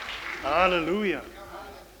Hallelujah.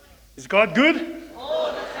 Is God good?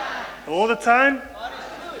 All the time. All the time? God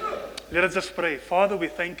is good. Let us just pray. Father, we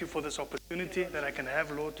thank you for this opportunity that I can have,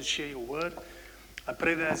 Lord, to share your word. I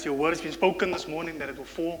pray that as your word has been spoken this morning, that it will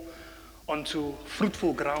fall onto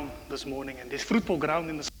fruitful ground this morning. And there's fruitful ground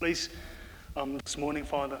in this place this morning,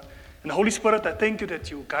 Father. And Holy Spirit, I thank you that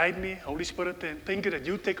you guide me. Holy Spirit, I thank you that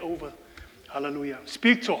you take over. Hallelujah.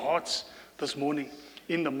 Speak to hearts this morning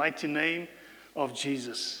in the mighty name of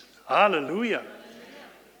Jesus. Hallelujah.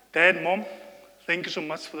 Dad, Mom, thank you so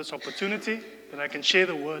much for this opportunity that I can share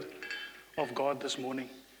the word of God this morning.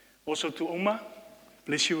 Also to Oma,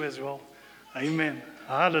 bless you as well. Amen.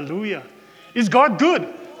 Hallelujah. Is God good?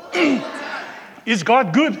 Is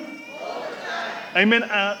God good? Amen.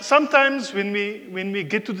 Sometimes when we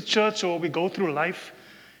get to the church or we go through life,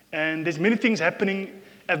 and there's many things happening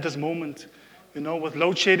at this moment, with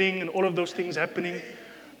load shedding and all of those things happening,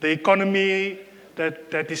 the economy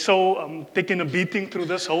that is so taking a beating through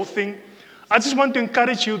this whole thing. I just want to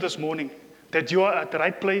encourage you this morning that you are at the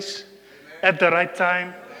right place, at the right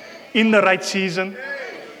time, in the right season.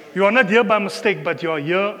 You are not here by mistake, but you are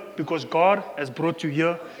here because God has brought you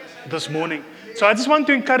here this morning. So I just want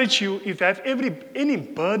to encourage you, if you have any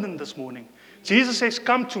burden this morning, Jesus says,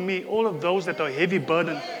 come to me, all of those that are heavy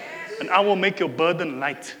burdened, and I will make your burden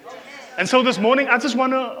light. And so this morning, I just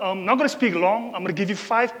want to, I'm not going to speak long. I'm going to give you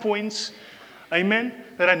 5 points, amen,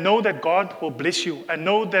 that I know that God will bless you. I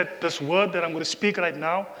know that this word that I'm going to speak right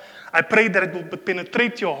now, I pray that it will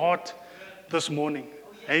penetrate your heart this morning.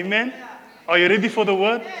 Amen. Are you ready for the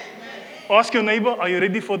word? Ask your neighbor, are you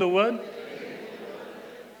ready for the word?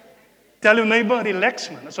 Tell your neighbor,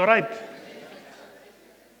 relax man, it's all right.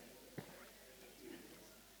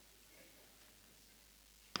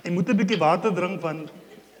 Jy moet 'n bietjie water drink want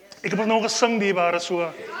ek het nog gesing die ware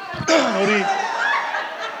so.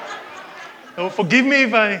 Forgive me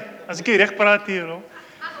if as ek reg praat hier,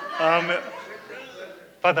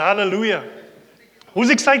 but hallelujah.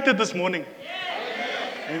 Who's excited this morning?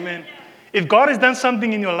 Amen. If God has done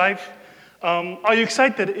something in your life, are you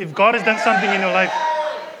excited if God has done something in your life?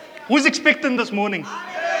 Who's expecting this morning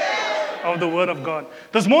of the word of God?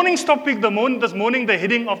 This morning's topic, the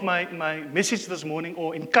heading of my message this morning,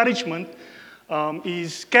 or encouragement,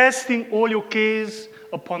 is casting all your cares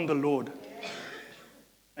upon the Lord.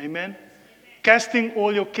 Amen. Casting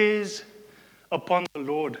all your cares upon the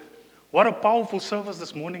Lord. What a powerful service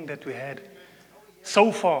this morning that we had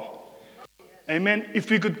so far. Amen. If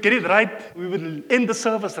we could get it right, we would end the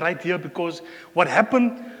service right here, because what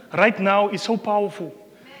happened right now is so powerful.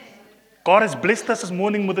 God has blessed us this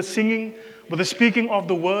morning with the singing, with the speaking of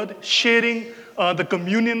the word, sharing the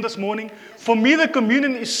communion this morning. For me, the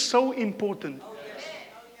communion is so important.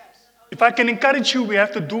 If I can encourage you, we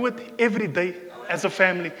have to do it every day as a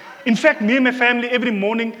family. In fact, me and my family, every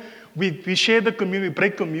morning, we share the communion, we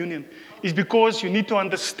break communion. It's because you need to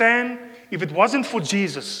understand, if it wasn't for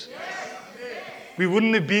Jesus, we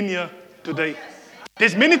wouldn't have been here today.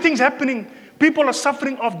 There's many things happening. People are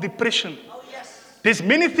suffering of depression. There's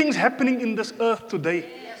many things happening in this earth today.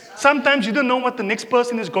 Sometimes you don't know what the next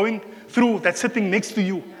person is going through that's sitting next to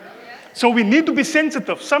you. So we need to be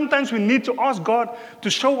sensitive. Sometimes we need to ask God to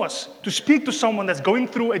show us, to speak to someone that's going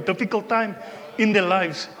through a difficult time in their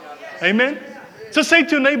lives. Amen? So say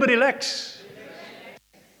to your neighbor, relax.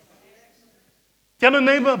 Tell your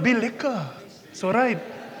neighbor, be lekker. It's all right.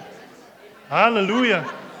 Hallelujah.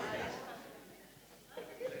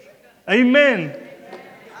 Amen.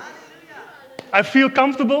 I feel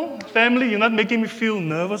comfortable, family. You're not making me feel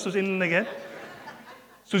nervous or anything like that.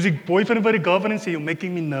 So the boyfriend or the girlfriend say, you're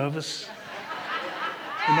making me nervous.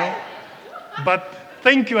 But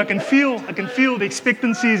thank you. I can feel the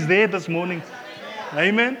expectancy is there this morning.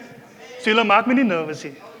 Amen. So you maak me nie nervous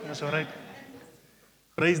here. That's all right.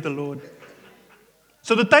 Praise the Lord.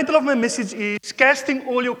 So the title of my message is Casting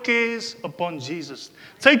All Your Cares Upon Jesus.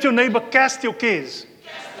 Say to your neighbor, cast your cares.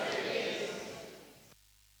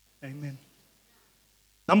 Amen.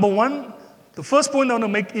 Number one, the first point I want to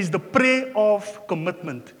make is the prayer of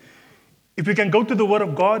commitment. If we can go to the Word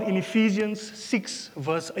of God in Ephesians 6,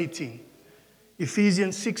 verse 18.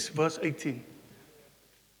 Ephesians 6, verse 18.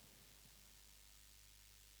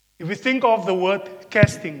 If we think of the word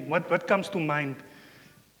casting, what comes to mind?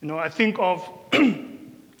 I think of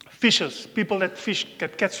fishers, people that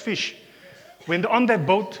catch fish. When they're on that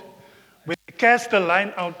boat, when they cast the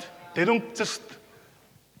line out, they don't just,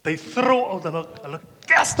 they throw out, hulle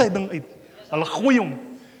cast die ding uit. Hulle gooi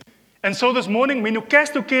hom. And so this morning, when you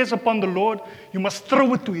cast your cares upon the Lord, you must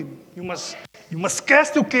throw it to Him. You must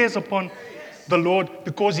cast your cares upon the Lord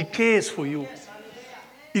because He cares for you.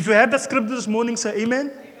 If you have that scripture this morning, say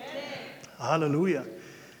amen. Hallelujah.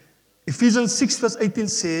 Ephesians 6 verse 18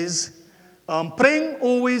 says, praying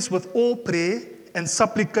always with all prayer and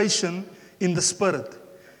supplication in the Spirit,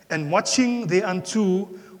 and watching thereunto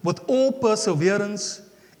with all perseverance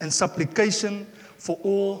and supplication for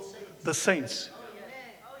all the saints.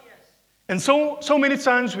 And so many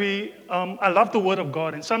times I love the Word of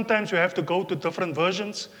God, and sometimes we have to go to different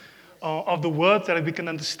versions of the Word that we can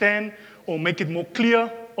understand or make it more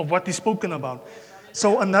clear of what is spoken about.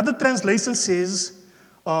 So another translation says,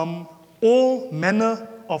 all manner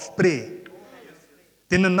of prayer.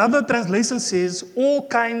 Then another translation says, all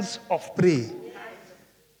kinds of prayer.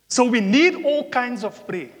 So we need all kinds of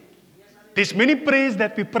prayer. There's many prayers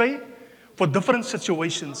that we pray for different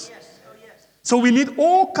situations. So we need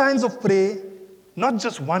all kinds of prayer, not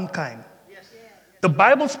just one kind. The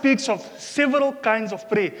Bible speaks of several kinds of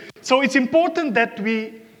prayer. So it's important that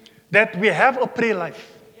we have a prayer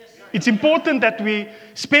life. It's important that we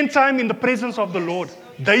spend time in the presence of the Lord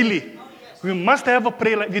daily. We must have a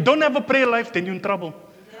prayer life. If you don't have a prayer life, then you're in trouble.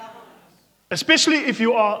 Especially if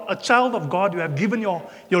you are a child of God, you have given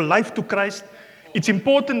your life to Christ. It's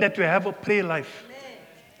important that you have a prayer life.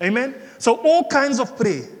 Amen? So all kinds of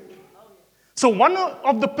prayer. So one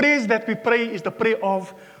of the prayers that we pray is the prayer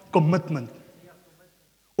of commitment,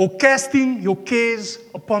 or casting your cares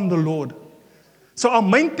upon the Lord. So our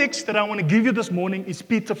main text that I want to give you this morning is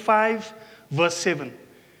Peter 5, verse 7.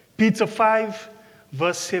 Peter 5,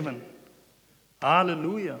 verse 7.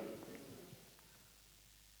 Hallelujah.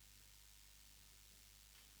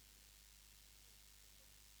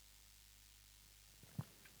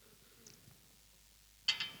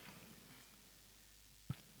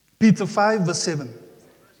 Peter 5, verse 7.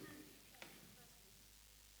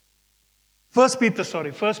 1 Peter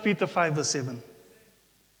 5, verse 7.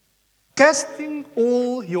 Casting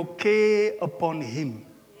all your care upon him,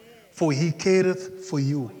 for he careth for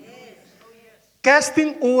you.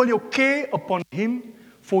 Casting all your care upon him,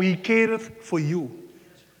 for he careth for you.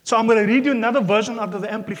 So I'm going to read you another version out of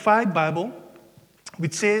the Amplified Bible,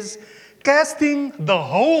 which says, casting the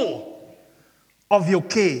whole of your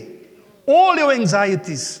care, all your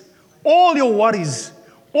anxieties, all your worries,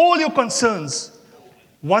 all your concerns,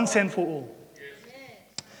 once and for all.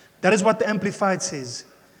 That is what the Amplified says.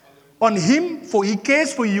 On him, for he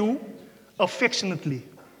cares for you affectionately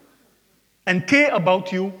and care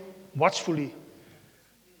about you watchfully.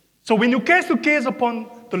 So when you cast your cares upon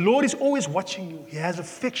the Lord, is always watching you. He has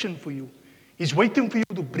affection for you. He's waiting for you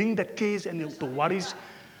to bring that cares and the worries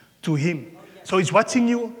to him. So he's watching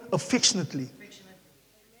you affectionately.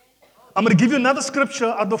 I'm going to give you another scripture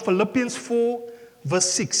out of Philippians 4,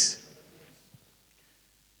 verse 6.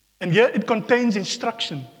 And here it contains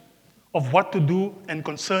instruction of what to do and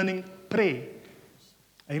concerning prayer.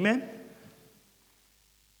 Amen?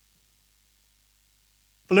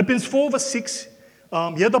 Philippians 4, verse 6.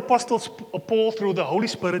 Here the Apostle Paul, through the Holy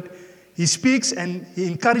Spirit, he speaks and he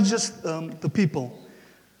encourages the people.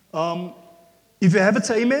 If you have it,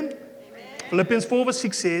 say amen. Philippians 4, verse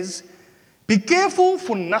 6 says, be careful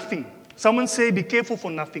for nothing. Someone say, be careful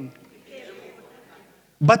for nothing.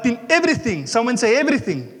 But in everything, someone say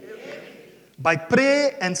everything. By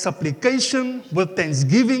prayer and supplication with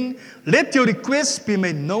thanksgiving, let your requests be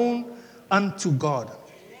made known unto God.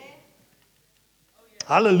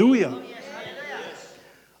 Hallelujah.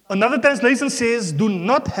 Another translation says, do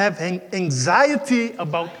not have anxiety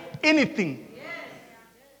about anything.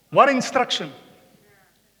 What instruction?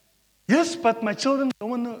 Yes, but my children don't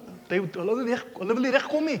want to,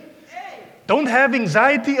 don't have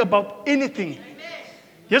anxiety about anything.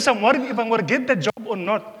 Yes, I'm worried if I'm going to get that job or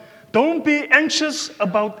not. Don't be anxious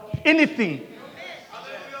about anything.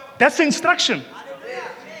 That's the instruction.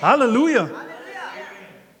 Hallelujah.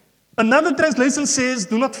 Another translation says,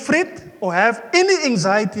 do not fret or have any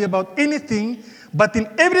anxiety about anything, but in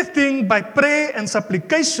everything by prayer and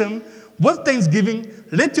supplication with thanksgiving,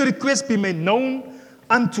 let your requests be made known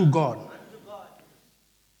unto God.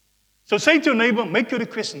 So say to your neighbor, make your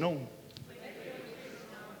request known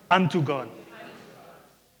unto God.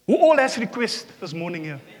 Who all has requests this morning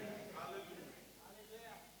here?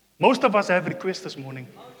 Most of us have requests this morning.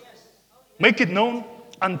 Make it known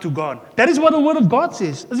unto God. That is what the Word of God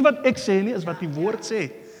says. That is what ek sê nie, is wat die woord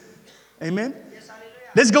sê. Amen?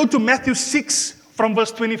 Let's go to Matthew 6 from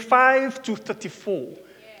verse 25 to 34.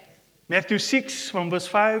 Matthew 6 from verse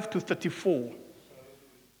 5 to 34.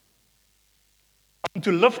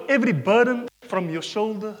 To lift every burden from your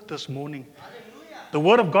shoulder this morning. The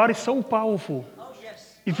Word of God is so powerful.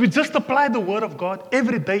 If we just apply the Word of God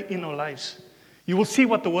every day in our lives, you will see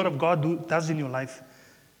what the Word of God does in your life.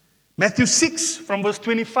 Matthew 6 from verse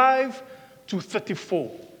 25 to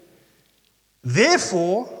 34.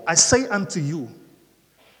 Therefore, I say unto you,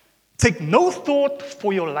 Take no thought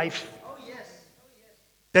for your life,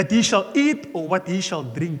 that ye shall eat or what ye shall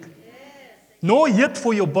drink, nor yet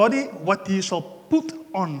for your body what ye shall put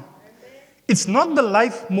on. It's not the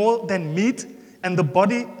life more than meat, and the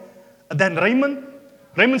body than raiment.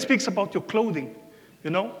 Raiment speaks about your clothing, you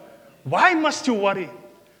know. Why must you worry?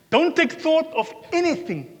 Don't take thought of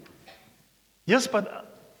anything. Yes, but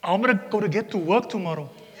I'm going to get to work tomorrow.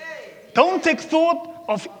 Don't take thought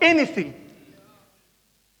of anything.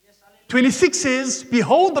 26 says,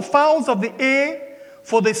 behold the fowls of the air,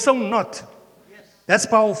 for they sow not. That's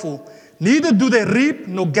powerful. Neither do they reap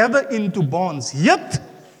nor gather into barns. Yet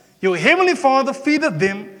your heavenly Father feedeth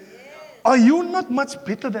them. Are you not much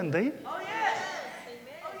better than they?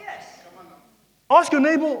 Ask your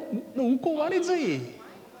neighbor, "No, hoekom worry jy?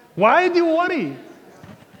 Why do you worry?"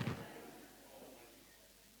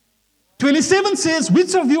 27 says,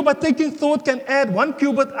 which of you by taking thought can add 1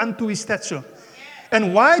 cubit unto his stature?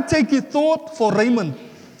 And why take ye thought for raiment?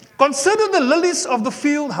 Consider the lilies of the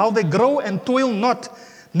field, how they grow and toil not,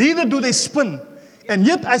 neither do they spin. And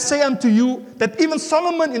yet I say unto you that even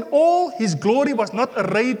Solomon in all his glory was not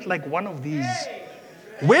arrayed like one of these.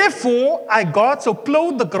 Wherefore I God so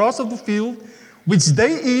clothe the grass of the field, which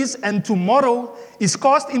day is, and tomorrow is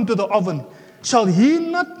cast into the oven. Shall he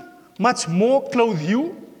not much more clothe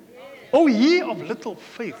you? O ye of little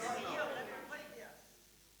faith.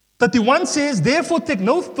 31 says, therefore take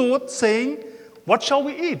no thought, saying, what shall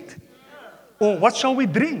we eat? Or what shall we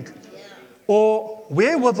drink? Or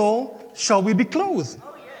wherewithal shall we be clothed?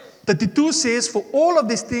 32 says, for all of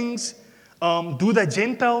these things do the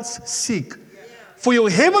Gentiles seek. For your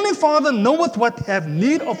heavenly Father knoweth what have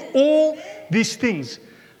need of all these things.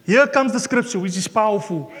 Here comes the scripture, which is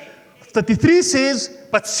powerful. 33 says,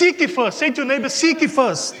 but seek ye first. Say to your neighbor, seek ye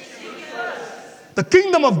first the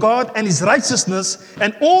kingdom of God and his righteousness,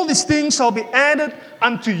 and all these things shall be added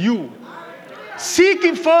unto you. Seek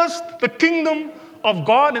ye first the kingdom of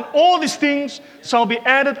God, and all these things shall be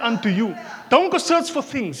added unto you. Don't go search for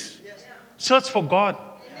things. Search for God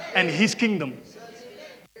and his kingdom.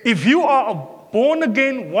 If you are a born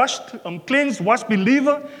again, washed, cleansed, washed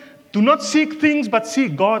believer, do not seek things but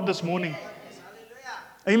seek God this morning.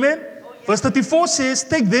 Amen. Verse 34 says,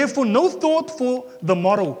 take therefore no thought for the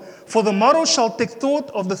morrow shall take thought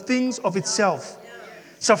of the things of itself.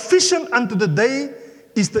 Sufficient unto the day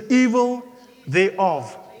is the evil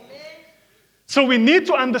thereof. So we need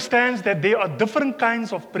to understand that there are different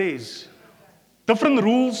kinds of praise, different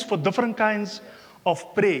rules for different kinds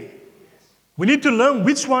of prayer. We need to learn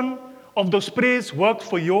which one of those prayers work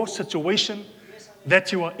for your situation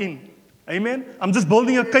that you are in. Amen. I'm just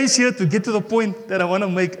building a case here to get to the point that I want to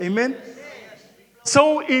make. Amen.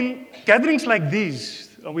 So in gatherings like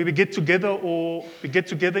these, we get together, or we get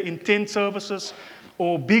together in tent services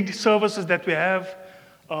or big services that we have,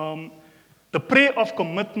 the prayer of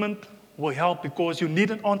commitment will help, because you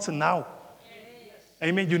need an answer now.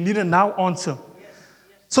 Amen. You need a now answer.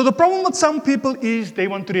 So the problem with some people is they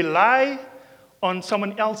want to rely on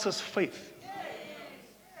someone else's faith.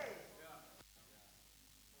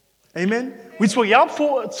 Amen. Which will help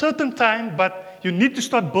for a certain time, but you need to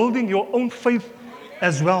start building your own faith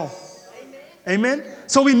as well. Amen.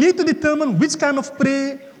 So we need to determine which kind of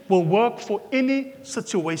prayer will work for any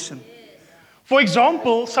situation. For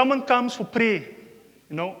example, someone comes for prayer.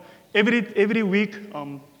 You know, every week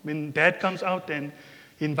when Dad comes out and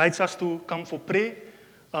he invites us to come for prayer,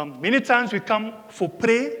 many times we come for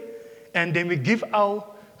prayer and then we give our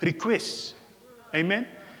requests. Amen.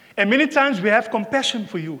 And many times we have compassion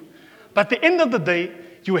for you. But at the end of the day,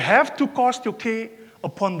 you have to cast your care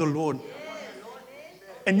upon the Lord.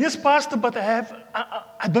 And yes, Pastor, but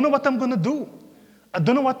I don't know what I'm going to do. I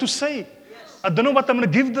don't know what to say. I don't know what I'm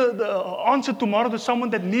going to give the answer tomorrow to someone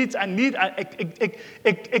that needs. Ek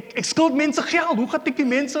skuld mense geld. Hoe gaan ek die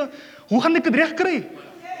mense, hoe gaan ek dit reg kry?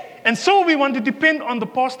 And so we want to depend on the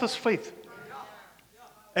pastor's faith.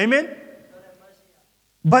 Amen.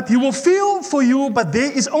 But he will feel for you, but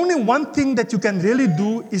there is only one thing that you can really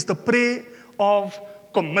do, is the prayer of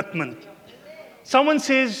commitment. Someone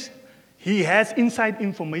says he has inside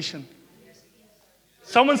information.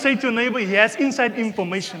 Someone say to your neighbor, he has inside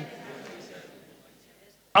information.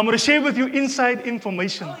 I'm going to share with you inside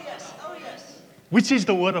information, which is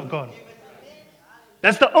the word of God.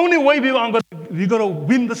 That's the only way we're going to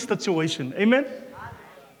win this situation. Amen.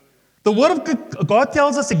 The word of God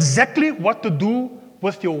tells us exactly what to do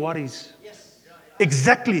with your worries.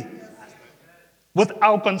 Exactly. With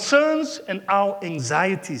our concerns and our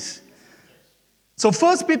anxieties. So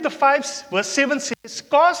 1 Peter 5 verse 7 says,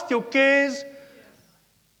 cast your cares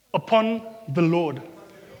upon the Lord.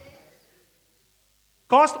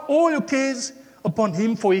 Cast all your cares upon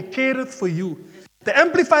him, for he careth for you. The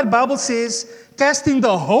Amplified Bible says, casting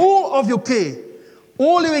the whole of your care,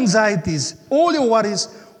 all your anxieties, all your worries,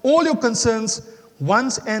 all your concerns,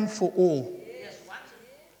 once and for all.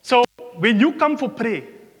 So, when you come for prayer,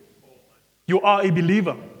 you are a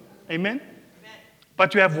believer. Amen?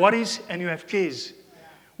 But you have worries and you have cares.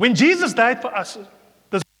 When Jesus died for us,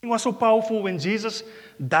 this was so powerful when Jesus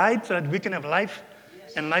died so that we can have life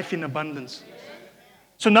and life in abundance.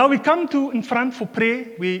 So now we come in front for prayer.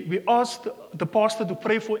 We ask the pastor to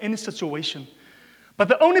pray for any situation. But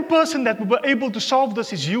the only person that will be able to solve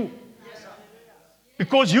this is you.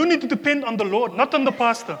 Because you need to depend on the Lord, not on the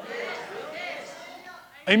pastor.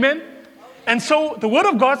 Amen? And so the Word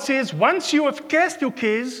of God says, once you have cast your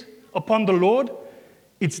cares upon the Lord,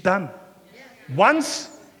 it's done. Once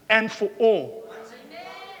and for all.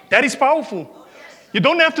 That is powerful. You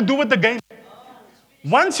don't have to do it again.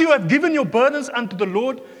 Once you have given your burdens unto the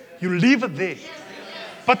Lord, you leave it there.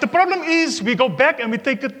 But the problem is we go back and we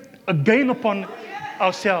take it again upon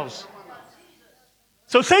ourselves.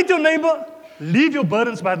 So say to your neighbor, leave your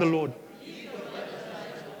burdens by the Lord.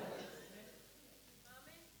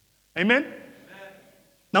 Amen?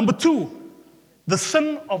 Number 2, the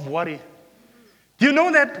sin of worry. Do you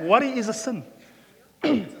know that worry is a sin?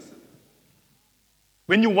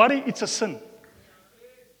 When you worry, it's a sin.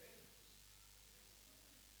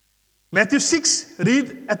 Matthew 6,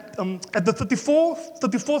 read at the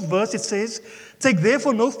 34th verse, it says, take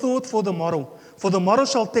therefore no thought for the morrow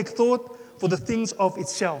shall take thought for the things of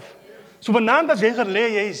itself. So vanaand as jy gelê,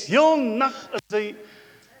 jy is heel nag,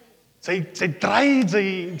 sy dry,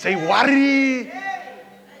 sy worry.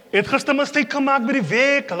 Het gister mistake gemaak by die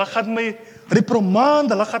werk, hulle gaan my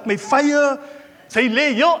reprimand, hulle gaan my fire. Sy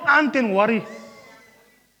lê heel aand en worry.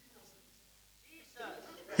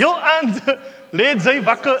 Heel aand lê sy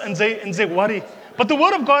wakker en sy worry. But the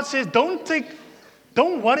Word of God says, don't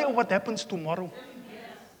worry of what happens tomorrow.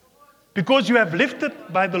 Because you have left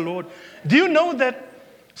it by the Lord. Do you know that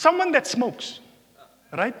someone that smokes,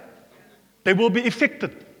 right? They will be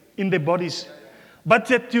affected in their bodies. But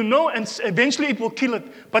that you know, and eventually it will kill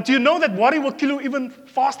it. But you know that worry will kill you even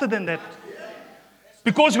faster than that.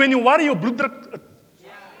 Because when you worry, your bloeddruk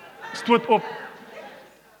stoot op.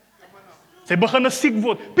 Sy begin siek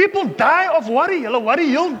word. People die of worry. Hulle worry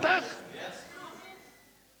heel dag.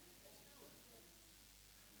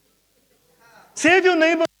 Sê vir jou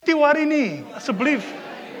neighbor, nie worry nie, asseblief.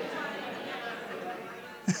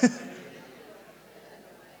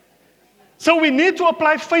 So we need to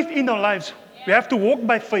apply faith in our lives. We have to walk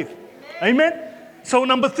by faith. Amen? So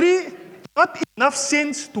number 3, not enough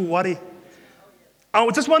sense to worry. I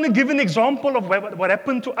just want to give an example of what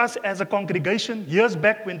happened to us as a congregation years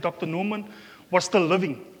back when Dr. Norman was still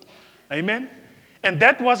living. Amen? And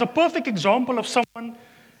that was a perfect example of someone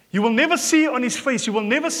you will never see on his face. You will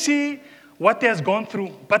never see what he has gone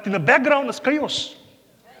through. But in the background is chaos.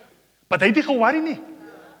 But hy het nie geworry nie.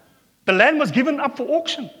 The land was given up for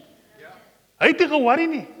auction. Hy het nie geworry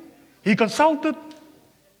nie. He consulted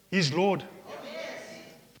his Lord.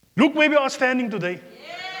 Look where we are standing today.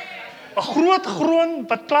 'n groot kroon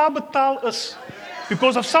wat klaar betaal is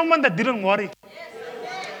because of someone that didn't worry.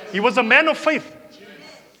 He was a man of faith.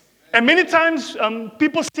 And many times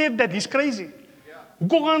people said that he's crazy.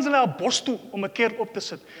 Hoekom gaan hulle na 'n bos toe om 'n kerk op te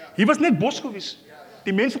sit? Hy was net bos gewees.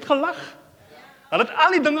 Die mense het gelag. Hulle het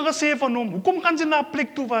al die dinge gesê van hom. Hoekom gaan jy na 'n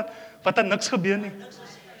plek toe wat niks gebeur nie?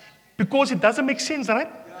 Because it doesn't make sense,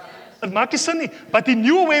 right? It maak nie sin nie. But he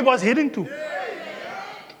knew where he was heading to.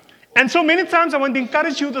 And so many times I want to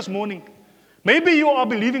encourage you this morning. Maybe you are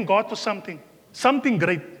believing God for something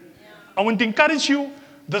great. I want to encourage you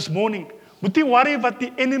this morning. Moet nie worry wat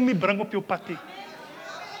die enemy bring op jou pad nie.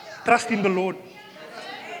 Trust in the Lord.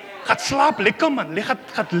 Gaan slaap lekker man.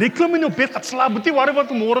 Gaan lekker in jou bed, gaan slaap. Moet nie worry wat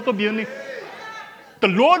môre gebeur nie. The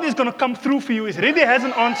Lord is going to come through for you. He already has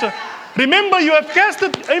an answer. Remember, you have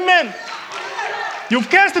casted, amen. You've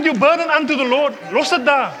casted your burden unto the Lord. Los it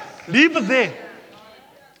daar. Leave it there.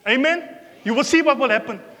 Amen. You will see what will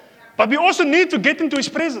happen. But we also need to get into His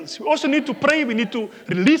presence. We also need to pray. We need to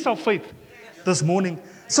release our faith this morning.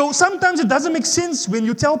 So sometimes it doesn't make sense when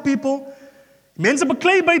you tell people, mense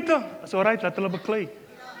beklei buite. It's alright, laat hulle beklei.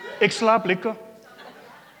 Ek slaap lekker.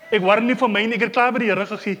 Ek worry nie vir my nie, ek het klaar by die Here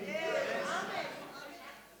gegee.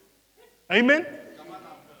 Amen.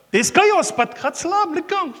 Dis chaos, but gaan slaap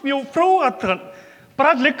lekker. Jou vrou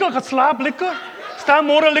praat lekker, gaan slaap lekker. Staan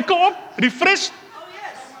môre lekker op, refreshed.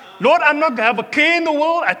 Lord, I'm not going to have a care in the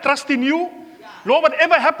world. I trust in you. Lord,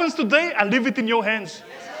 whatever happens today, I leave it in your hands.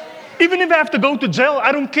 Even if I have to go to jail,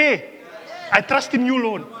 I don't care. I trust in you,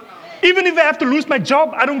 Lord. Even if I have to lose my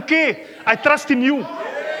job, I don't care. I trust in you.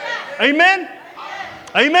 Amen?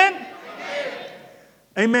 Amen?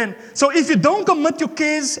 Amen. So if you don't commit your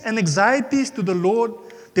cares and anxieties to the Lord,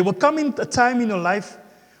 there will come in a time in your life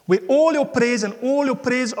where all your praise and all your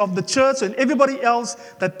praise of the church and everybody else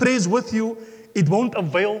that prays with you, it won't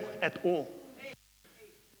avail at all.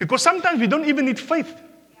 Because sometimes we don't even need faith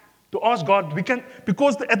to ask God.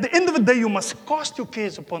 Because at the end of the day, you must cast your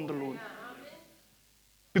cares upon the Lord.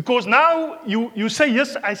 Because now you say,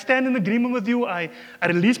 yes, I stand in agreement with you, I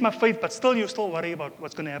release my faith, but still you still worry about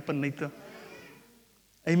what's going to happen later.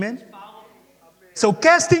 Amen? So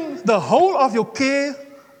casting the whole of your care,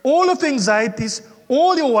 all of your anxieties,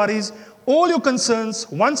 all your worries, all your concerns,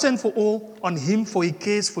 once and for all, on Him, for He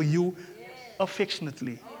cares for you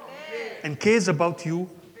affectionately and cares about you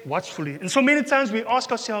watchfully. And so many times we ask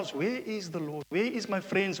ourselves, where is the Lord? Where is my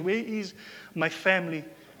friends? Where is my family?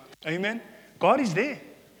 Amen? God is there.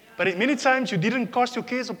 But many times you didn't cast your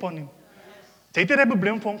cares upon Him. Jy het nie 'n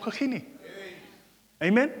probleem vir hom gegee nie.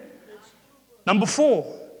 Amen? Number 4,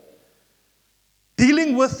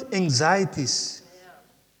 dealing with anxieties.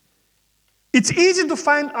 It's easy to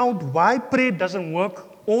find out why prayer doesn't work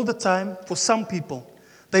all the time for some people.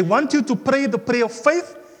 They want you to pray the prayer of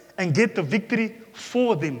faith and get the victory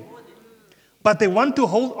for them. But they want to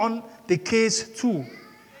hold on their cares too.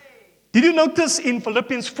 Did you notice in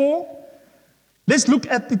Philippians 4? Let's look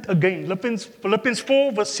at it again. Philippians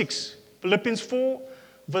 4 verse 6. Philippians 4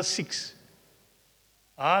 verse 6.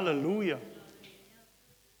 Hallelujah.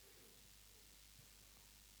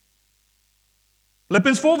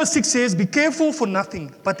 Philippians 4 verse 6 says, be careful for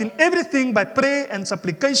nothing, but in everything by prayer and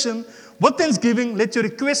supplication, with thanksgiving, let your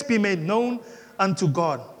requests be made known unto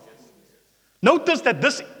God. Notice that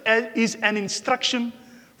this is an instruction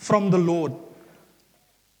from the Lord.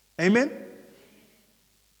 Amen?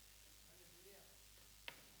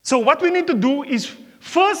 So what we need to do is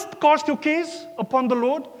first cast your cares upon the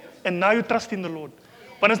Lord, and now you trust in the Lord.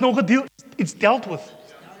 But it's no good deal, it's dealt with.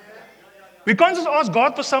 We can't just ask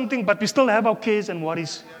God for something, but we still have our cares and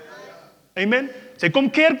worries. Amen? Jy kom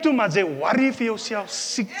kerk toe, maar jy worry vir jouself,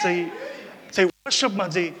 siek, jy worship, maar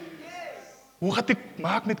jy, hoe gaan ek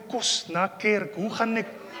maak met kos na kerk? Hoe gaan ek?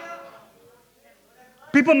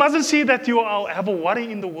 People mustn't see that you have a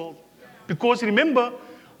worry in the world. Because remember,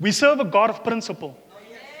 we serve a God of principle.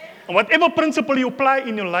 And whatever principle you apply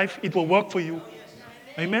in your life, it will work for you.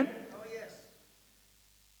 Amen?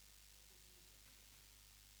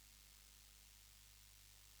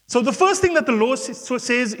 So the first thing that the Lord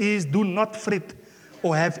says is, do not fret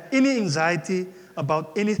or have any anxiety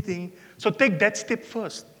about anything. So take that step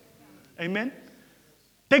first. Amen?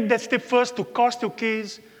 Take that step first to cast your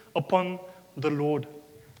cares upon the Lord.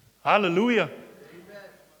 Hallelujah.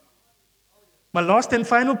 My last and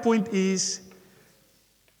final point is,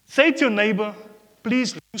 say to your neighbor,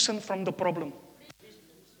 please loosen from the problem.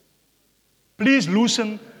 Please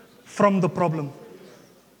loosen from the problem.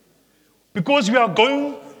 Because we are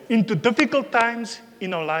going into difficult times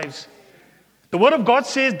in our lives. The Word of God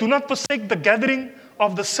says, do not forsake the gathering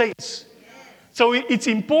of the saints. So it's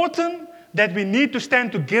important that we need to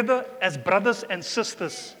stand together as brothers and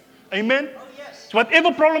sisters. Amen? So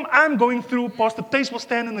whatever problem I'm going through, Pastor Tace will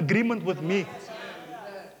stand in agreement with me.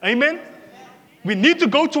 Amen? We need to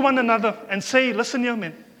go to one another and say, listen here,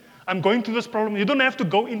 man, I'm going through this problem. You don't have to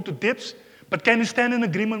go into depths, but can you stand in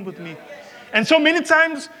agreement with me? And so many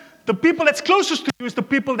times, the people that's closest to you is the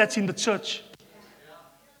people that's in the church.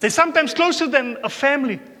 They're sometimes closer than a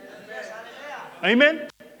family. Amen?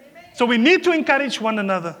 So we need to encourage one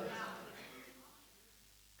another.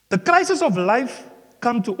 The crisis of life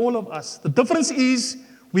come to all of us. The difference is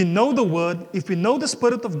we know the Word. If we know the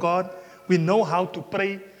Spirit of God, we know how to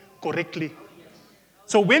pray correctly.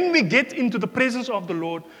 So when we get into the presence of the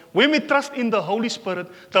Lord, when we trust in the Holy Spirit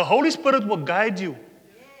will guide you.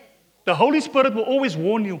 The Holy Spirit will always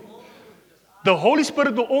warn you. The Holy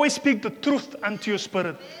Spirit will always speak the truth unto your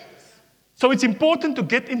spirit. So it's important to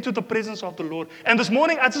get into the presence of the Lord. And this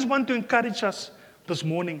morning, I just want to encourage us this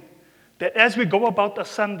morning that as we go about a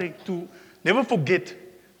Sunday, to never forget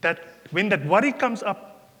that when that worry comes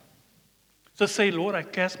up, just say, Lord, I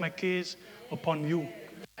cast my cares upon you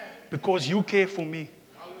because you care for me.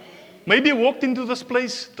 Maybe you walked into this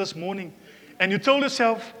place this morning and you told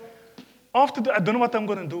yourself, I don't know what I'm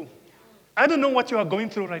going to do. I don't know what you are going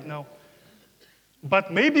through right now.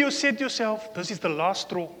 But maybe you said to yourself, this is the last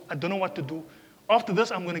straw. I don't know what to do. After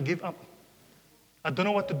this, I'm going to give up. I don't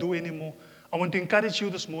know what to do anymore. I want to encourage you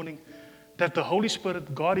this morning that the Holy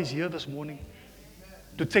Spirit, God is here this morning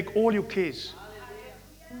to take all your cares,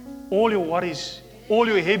 all your worries, all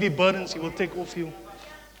your heavy burdens, He will take off you.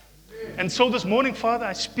 And so this morning, Father,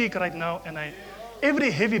 I speak right now, and every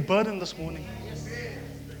heavy burden this morning,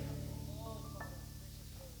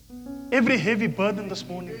 Every heavy burden this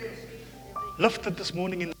morning, lift it this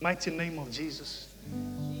morning in the mighty name of Jesus.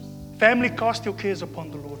 Family, cast your cares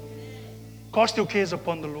upon the Lord. Cast your cares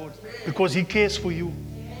upon the Lord because He cares for you.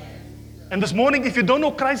 And this morning, if you don't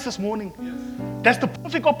know Christ this morning, that's the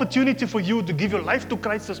perfect opportunity for you to give your life to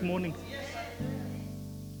Christ this morning.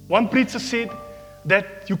 One preacher said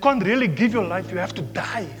that you can't really give your life, you have to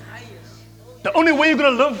die. The only way you're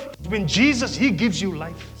going to live is when Jesus, He gives you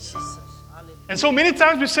life. And so many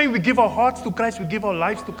times we say we give our hearts to Christ, we give our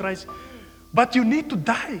lives to Christ, but you need to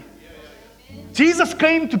die. Jesus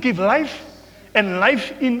came to give life and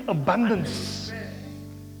life in abundance.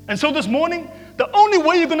 And so this morning, the only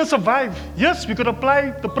way you're going to survive, yes, we could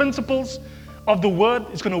apply the principles of the word,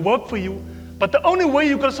 it's going to work for you, but the only way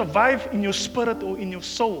you're going to survive in your spirit or in your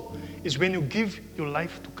soul is when you give your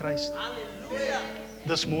life to Christ. Hallelujah.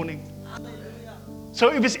 This morning. Hallelujah. So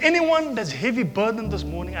if there's anyone that's heavy burdened this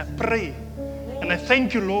morning, I pray and I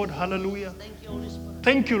thank you, Lord. Hallelujah. Thank you, Holy Spirit.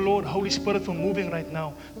 Thank you, Lord, Holy Spirit, for moving right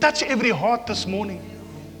now. Touch every heart this morning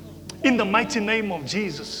in the mighty name of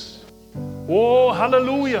Jesus. Oh,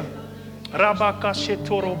 hallelujah. Rabaka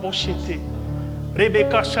shetoroboshete.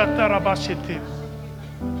 Rebeka shatarabashete.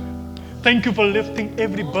 Thank you for lifting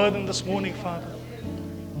every burden this morning, Father.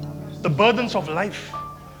 The burdens of life,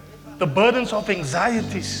 the burdens of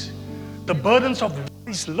anxieties, the burdens of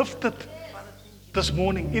worries lifted this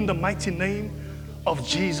morning in the mighty name of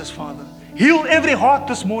Jesus, Father. Heal every heart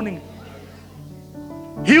this morning.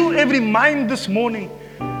 Heal every mind this morning.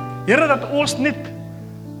 Here dat ons net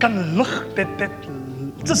kan lig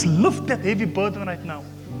just lift that heavy burden right now.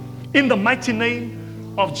 In the mighty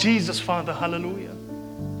name of Jesus, Father. Hallelujah.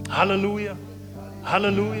 Hallelujah.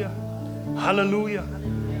 Hallelujah. Hallelujah.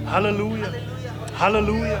 Hallelujah.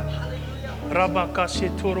 Hallelujah.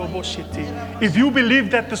 If you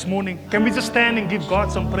believe that this morning, can we just stand and give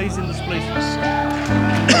God some praise in this place?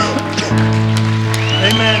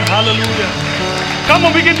 Amen. Hallelujah. Come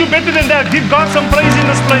on, we can do better than that. Give God some praise in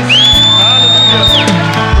this place. Hallelujah.